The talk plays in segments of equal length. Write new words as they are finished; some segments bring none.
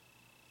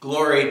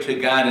Glory to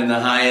God in the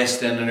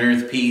highest, and on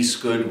earth peace,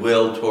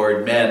 goodwill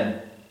toward men.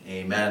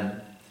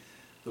 Amen.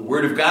 The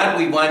Word of God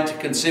we want to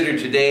consider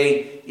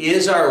today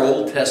is our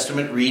Old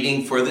Testament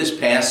reading for this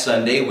past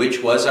Sunday,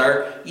 which was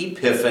our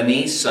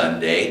Epiphany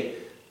Sunday,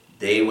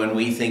 day when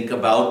we think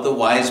about the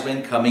wise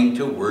men coming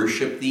to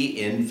worship the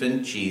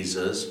infant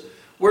Jesus.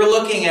 We're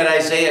looking at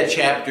Isaiah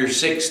chapter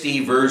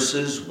 60,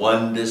 verses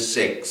 1 to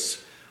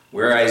 6,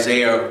 where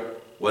Isaiah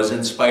was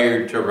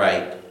inspired to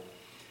write,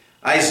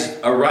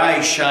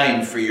 "Arise,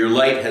 shine, for your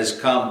light has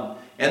come,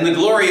 and the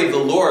glory of the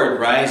Lord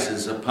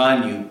rises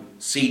upon you.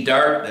 See,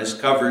 darkness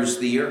covers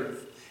the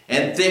earth,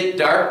 and thick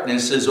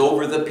darkness is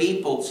over the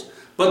peoples.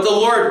 But the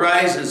Lord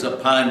rises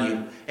upon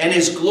you, and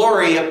his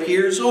glory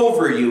appears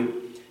over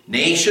you.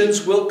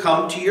 Nations will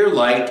come to your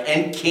light,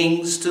 and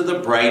kings to the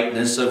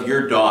brightness of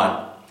your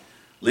dawn.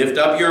 Lift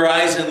up your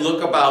eyes and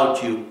look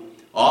about you.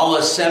 All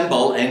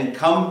assemble and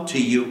come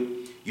to you.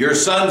 Your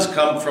sons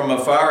come from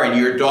afar, and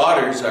your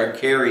daughters are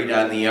carried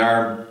on the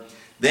arm.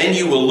 Then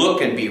you will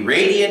look and be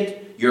radiant.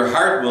 Your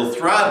heart will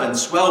throb and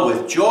swell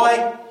with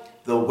joy.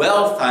 The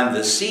wealth on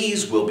the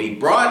seas will be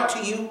brought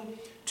to you.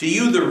 To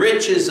you the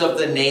riches of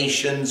the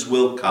nations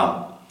will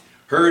come.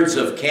 Herds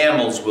of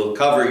camels will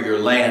cover your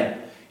land,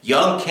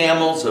 young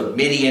camels of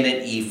Midian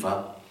and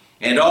Ephah.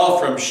 And all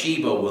from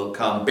Sheba will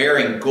come,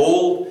 bearing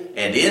gold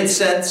and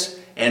incense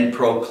and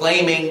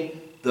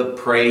proclaiming the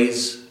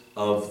praise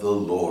of the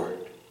Lord."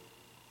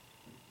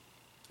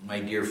 My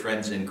dear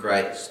friends in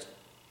Christ,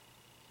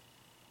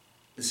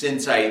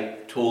 since I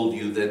told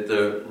you that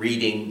the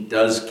reading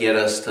does get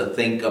us to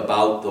think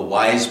about the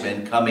wise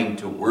men coming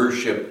to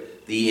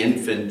worship the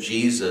infant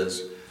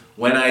Jesus,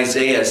 when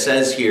Isaiah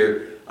says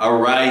here,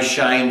 "Arise,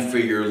 shine, for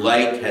your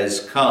light has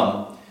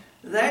come,"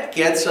 that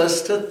gets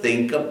us to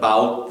think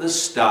about the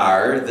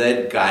star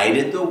that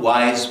guided the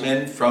wise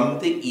men from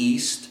the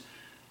east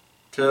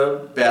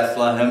to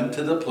Bethlehem,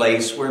 to the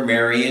place where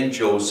Mary and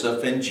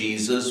Joseph and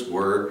Jesus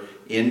were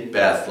in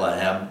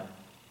Bethlehem.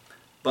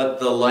 But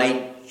the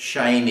light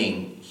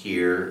shining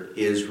here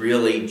is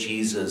really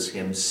Jesus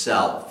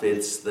himself.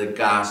 It's the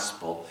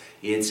gospel.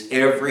 It's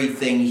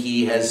everything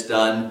he has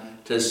done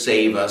to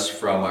save us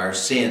from our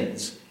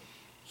sins.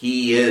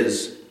 He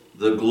is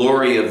the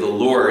glory of the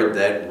Lord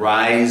that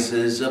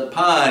rises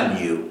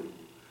upon you.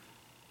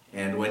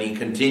 And when he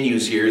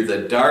continues here, the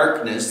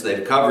darkness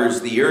that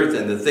covers the earth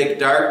and the thick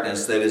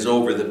darkness that is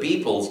over the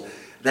peoples,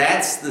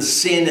 that's the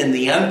sin and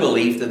the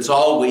unbelief that's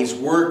always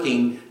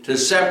working to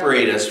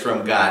separate us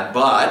from God.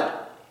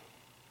 But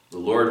the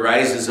Lord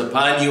rises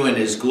upon you and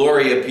his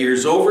glory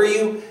appears over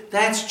you.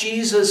 That's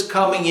Jesus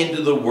coming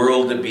into the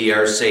world to be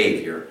our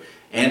Savior.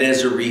 And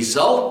as a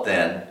result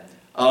then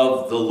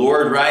of the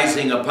Lord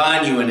rising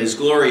upon you and his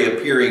glory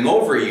appearing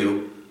over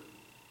you,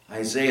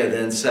 Isaiah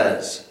then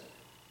says,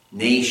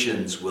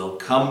 nations will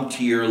come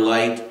to your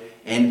light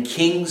and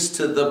kings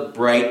to the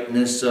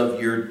brightness of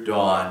your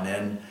dawn.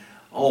 And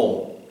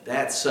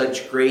that's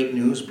such great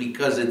news,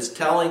 because it's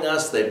telling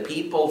us that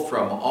people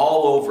from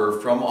all over,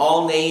 from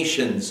all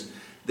nations,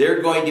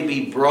 they're going to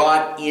be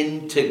brought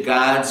into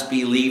God's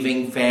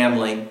believing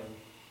family.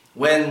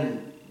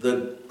 When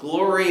the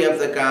glory of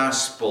the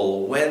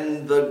gospel,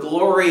 when the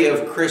glory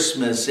of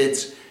Christmas,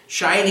 it's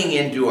shining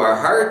into our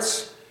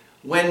hearts,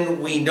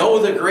 when we know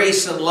the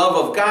grace and love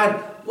of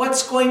God,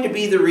 what's going to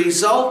be the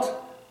result?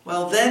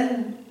 Well,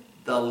 then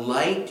the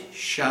light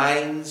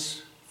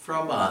shines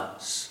from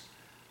us.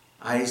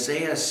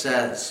 Isaiah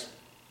says,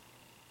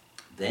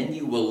 "Then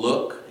you will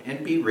look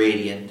and be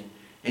radiant,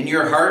 and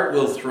your heart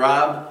will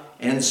throb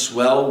and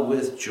swell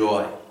with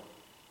joy."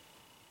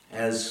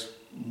 As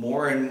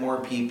more and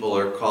more people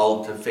are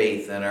called to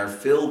faith and are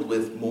filled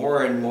with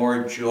more and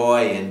more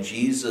joy in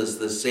Jesus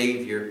the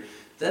Savior,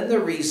 then the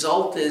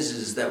result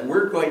is that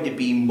we're going to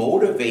be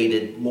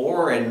motivated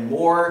more and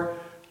more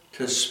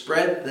to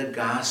spread the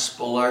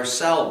gospel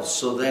ourselves,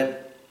 so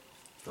that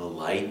the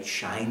light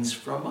shines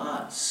from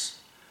us.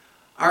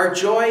 Our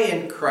joy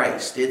in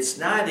Christ, it's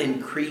not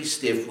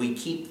increased if we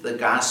keep the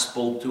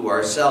gospel to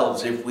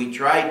ourselves, if we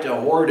try to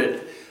hoard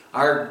it.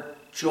 Our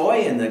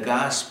joy in the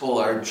gospel,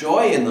 our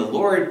joy in the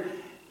Lord,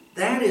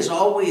 that is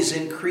always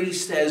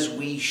increased as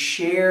we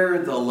share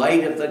the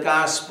light of the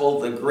gospel,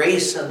 the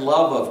grace and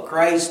love of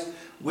Christ,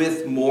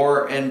 with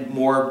more and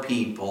more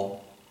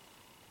people.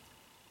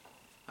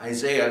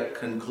 Isaiah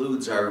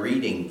concludes our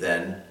reading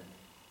then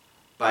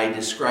by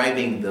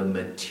describing the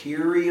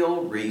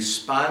material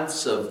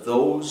response of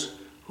those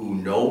who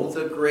know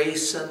the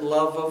grace and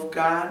love of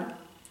God,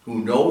 who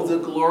know the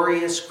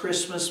glorious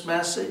Christmas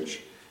message.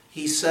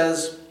 He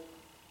says,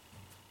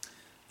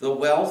 "The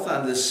wealth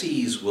on the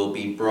seas will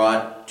be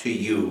brought to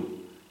you.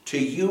 To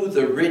you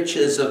the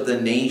riches of the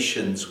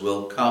nations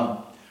will come.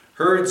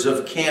 Herds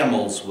of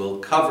camels will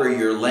cover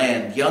your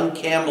land, young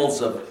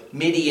camels of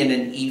Midian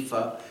and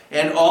Ephah,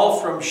 and all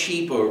from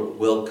Sheba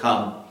will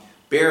come,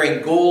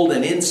 bearing gold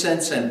and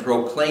incense and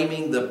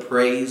proclaiming the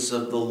praise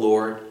of the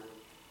Lord."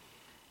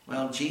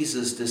 Well,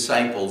 Jesus'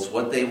 disciples,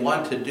 what they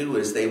want to do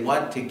is they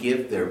want to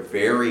give their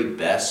very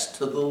best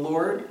to the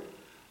Lord.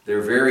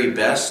 Their very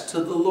best to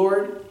the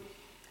Lord.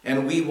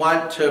 And we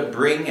want to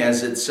bring,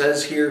 as it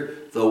says here,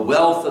 the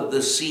wealth of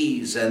the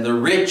seas and the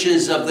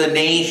riches of the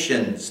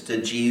nations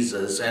to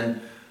Jesus.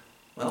 And,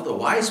 well, the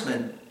wise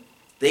men,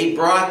 they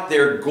brought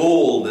their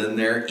gold and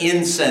their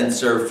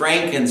incense or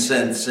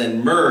frankincense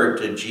and myrrh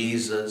to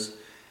Jesus.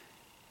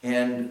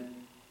 And,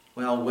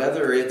 well,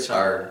 whether it's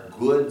our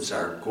goods,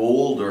 our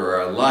gold, or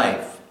our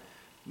life,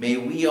 may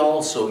we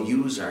also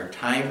use our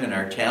time and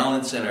our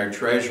talents and our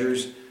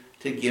treasures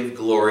to give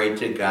glory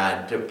to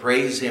God, to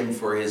praise Him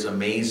for His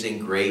amazing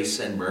grace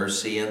and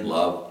mercy and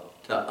love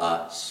to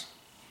us.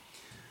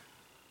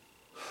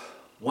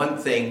 One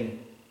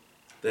thing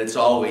that's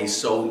always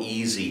so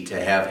easy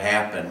to have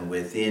happen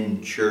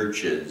within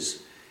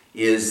churches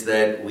is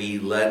that we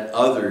let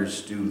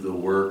others do the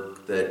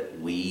work that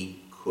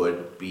we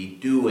could be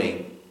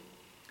doing.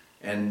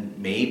 And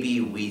maybe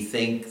we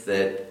think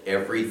that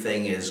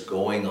everything is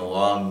going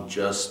along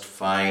just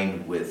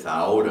fine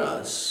without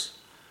us,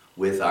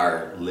 with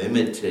our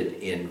limited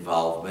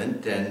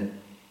involvement. And,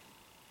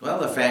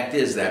 well, the fact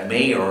is that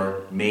may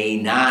or may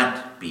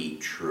not be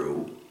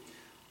true.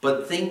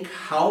 But think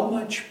how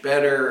much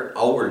better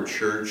our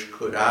church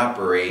could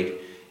operate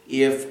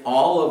if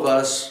all of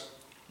us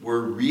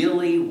were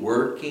really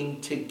working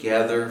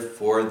together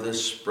for the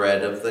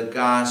spread of the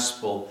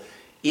gospel.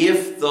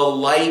 If the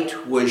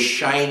light was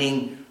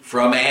shining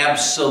from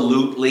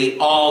absolutely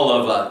all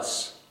of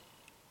us.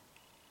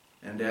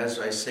 And as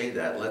I say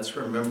that, let's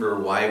remember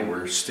why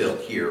we're still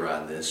here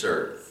on this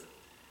earth.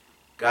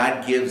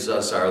 God gives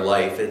us our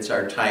life. It's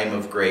our time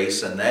of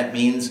grace, and that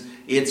means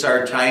it's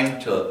our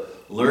time to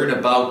learn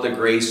about the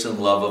grace and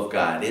love of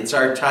God. It's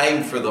our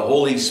time for the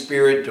Holy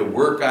Spirit to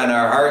work on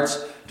our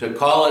hearts, to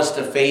call us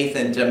to faith,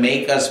 and to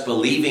make us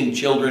believing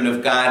children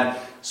of God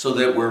so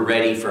that we're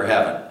ready for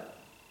heaven.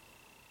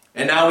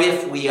 And now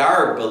if we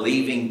are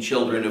believing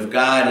children of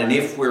God, and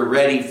if we're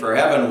ready for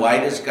heaven, why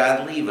does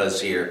God leave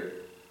us here?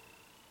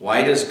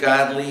 Why does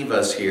God leave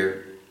us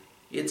here?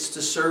 It's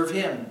to serve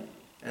Him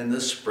and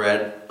the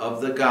spread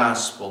of the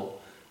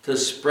gospel, to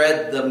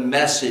spread the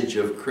message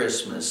of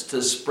Christmas,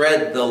 to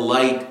spread the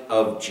light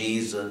of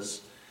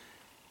Jesus,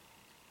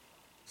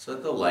 so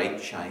that the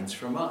light shines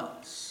from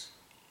us.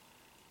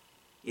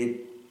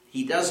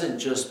 He doesn't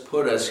just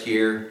put us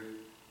here,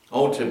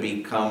 to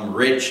become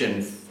rich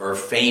or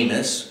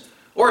famous,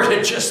 or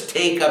to just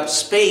take up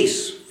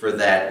space for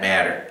that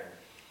matter.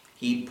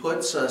 He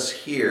puts us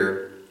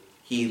here.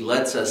 He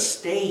lets us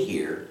stay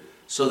here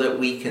so that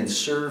we can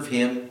serve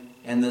Him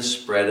and the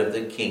spread of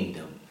the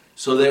kingdom,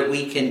 so that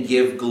we can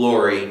give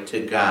glory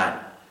to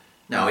God.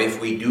 Now, if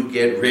we do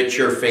get rich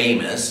or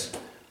famous,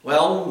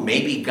 well,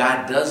 maybe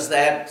God does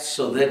that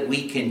so that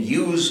we can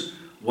use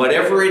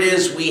whatever it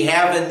is we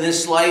have in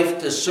this life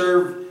to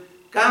serve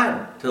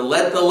God, to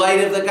let the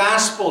light of the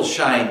gospel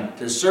shine,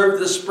 to serve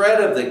the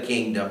spread of the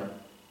kingdom.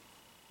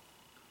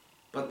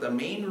 But the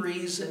main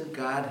reason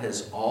God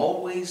has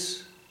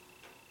always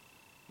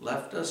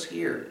left us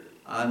here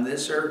on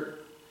this earth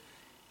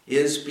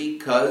is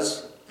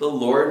because the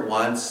Lord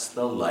wants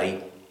the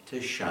light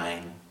to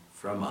shine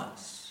from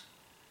us.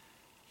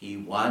 He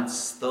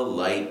wants the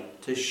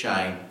light to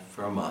shine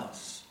from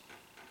us.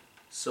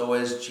 So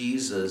as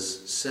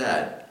Jesus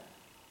said,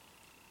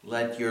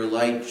 let your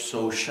light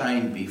so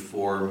shine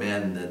before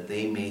men that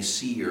they may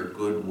see your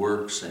good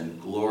works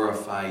and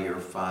glorify your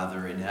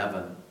Father in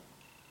heaven.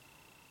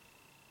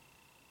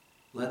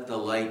 Let the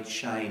light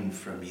shine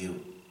from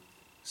you,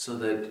 so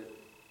that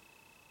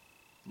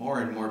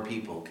more and more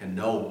people can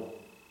know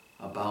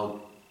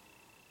about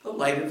the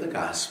light of the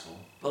gospel,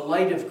 the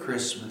light of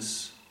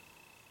Christmas.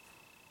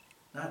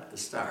 Not the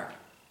star,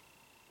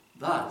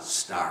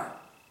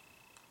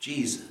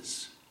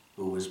 Jesus,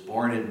 who was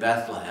born in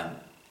Bethlehem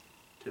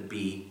to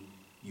be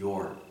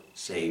your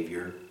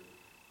Savior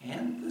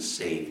and the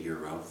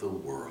Savior of the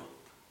world.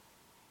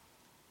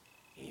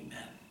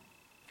 Amen.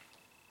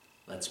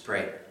 Let's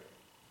pray.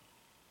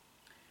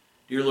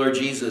 Dear Lord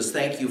Jesus,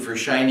 thank you for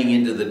shining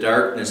into the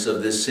darkness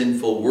of this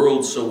sinful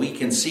world so we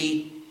can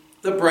see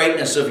the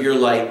brightness of your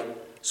light,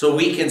 so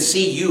we can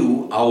see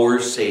you, our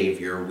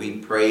Savior. We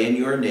pray in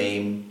your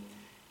name.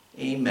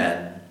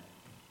 Amen.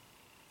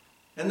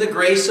 And the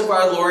grace of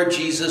our Lord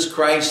Jesus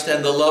Christ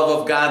and the love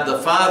of God the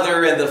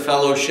Father and the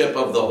fellowship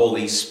of the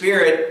Holy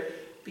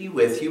Spirit be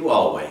with you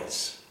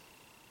always.